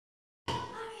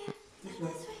This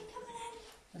way, come on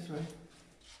in. This way.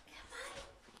 Come on.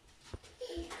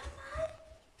 Come on.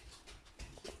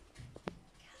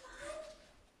 Come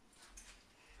on.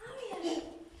 Aria.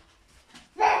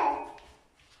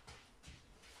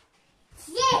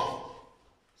 Yeah.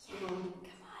 Come on.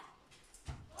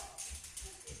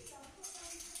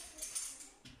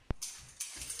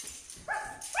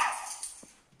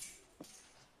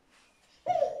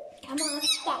 Come on,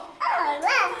 stop.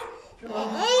 Come on.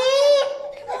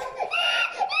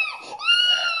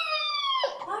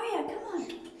 Mario, come on.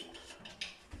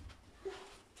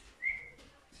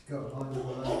 Go behind the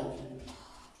wall.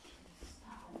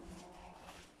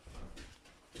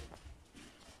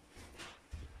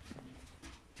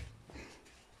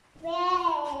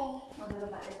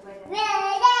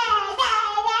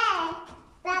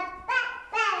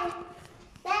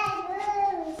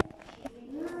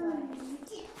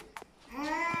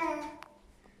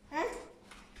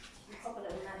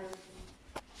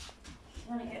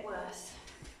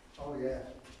 Oh yeah.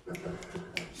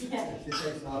 Yeah. She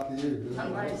takes after you. I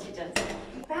know she does.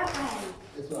 That way.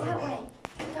 This way. That way.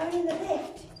 Go in the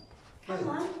lift. Come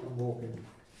on. I'm walking.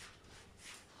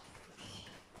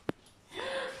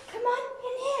 Come on,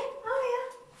 in here. Aria.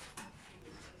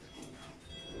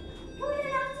 Come in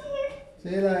after you.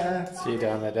 See you later. See you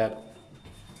down there, Dad.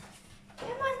 Come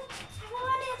on. Come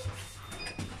on in.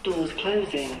 Doors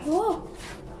closing. Oh.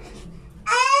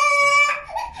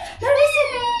 No, listen.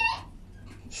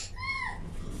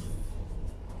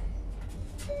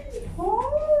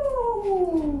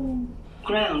 Oh.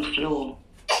 Ground floor.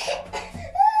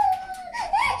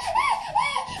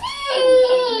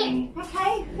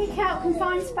 Okay, pick out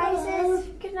confined spaces.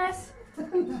 Goodness. Come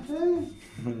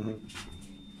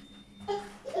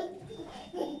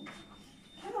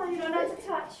on, you're not allowed to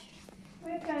touch.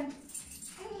 Where are you going?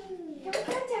 Here we go,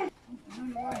 Dad.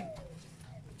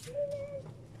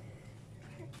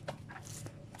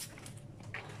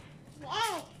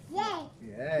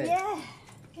 Yeah. Yeah.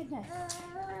 Goodness.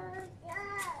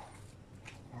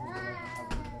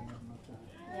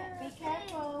 Yeah, be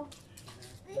careful.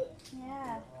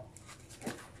 Yeah.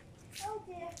 Oh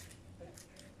dear.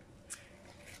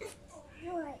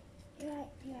 You're right. You're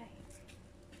right. You're right.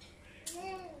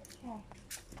 Okay.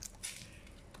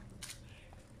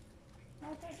 No,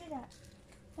 don't do that.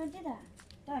 Don't do that.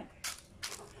 Don't.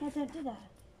 No, don't do that.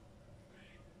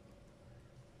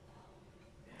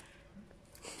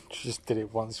 She just did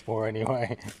it once more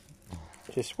anyway.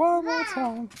 Just one more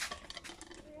time.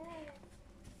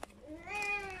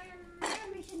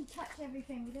 We shouldn't touch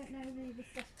everything. We don't know really this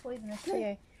stuff's poisonous to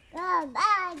you. Yeah,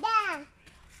 like bird.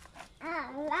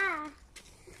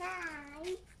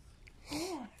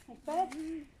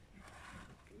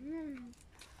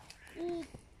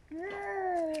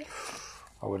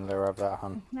 I wouldn't let her have that,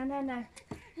 hun. No, no, no.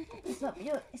 It's not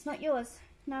your. It's not yours.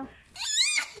 No.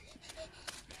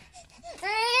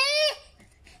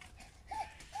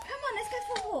 Come on, let's go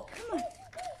for a walk. Come on.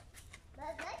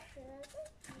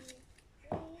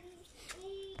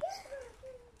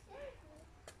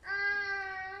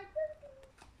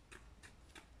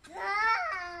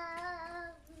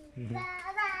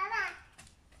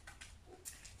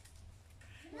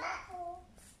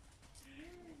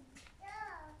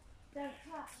 Don't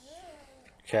touch.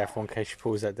 Careful in case she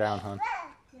pulls that down, hun.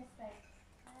 Yes, babe.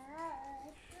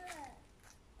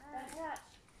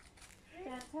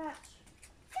 Don't touch.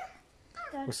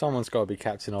 Well, someone's got to be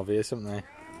Captain Obvious, haven't they?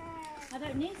 I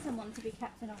don't need someone to be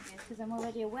Captain Obvious because I'm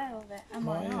already aware of it. Am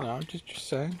Well, I you not? know, just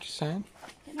saying, just saying.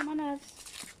 Getting on my nerves.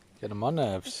 Get on my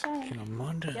nerves. Just saying. Get on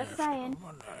my nerves. Just saying. Get on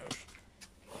my nerves.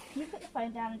 Can you put the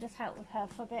phone down and just help with her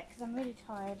for a bit because I'm really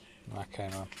tired. Okay,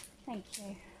 man. Thank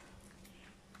you.